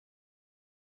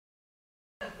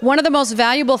One of the most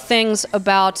valuable things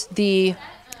about the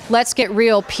Let's Get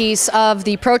Real piece of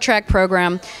the ProTrack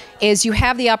program is you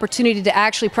have the opportunity to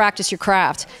actually practice your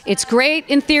craft. It's great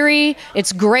in theory,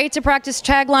 it's great to practice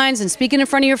taglines and speaking in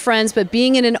front of your friends, but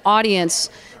being in an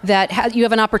audience that you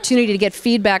have an opportunity to get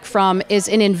feedback from is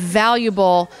an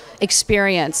invaluable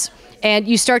experience. And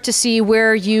you start to see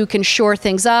where you can shore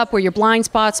things up, where your blind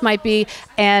spots might be,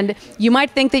 and you might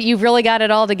think that you've really got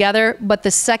it all together, but the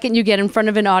second you get in front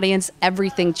of an audience,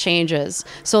 everything changes.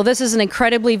 So this is an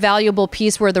incredibly valuable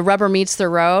piece where the rubber meets the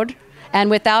road,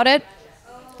 and without it,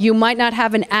 you might not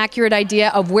have an accurate idea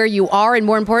of where you are, and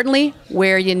more importantly,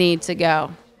 where you need to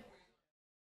go.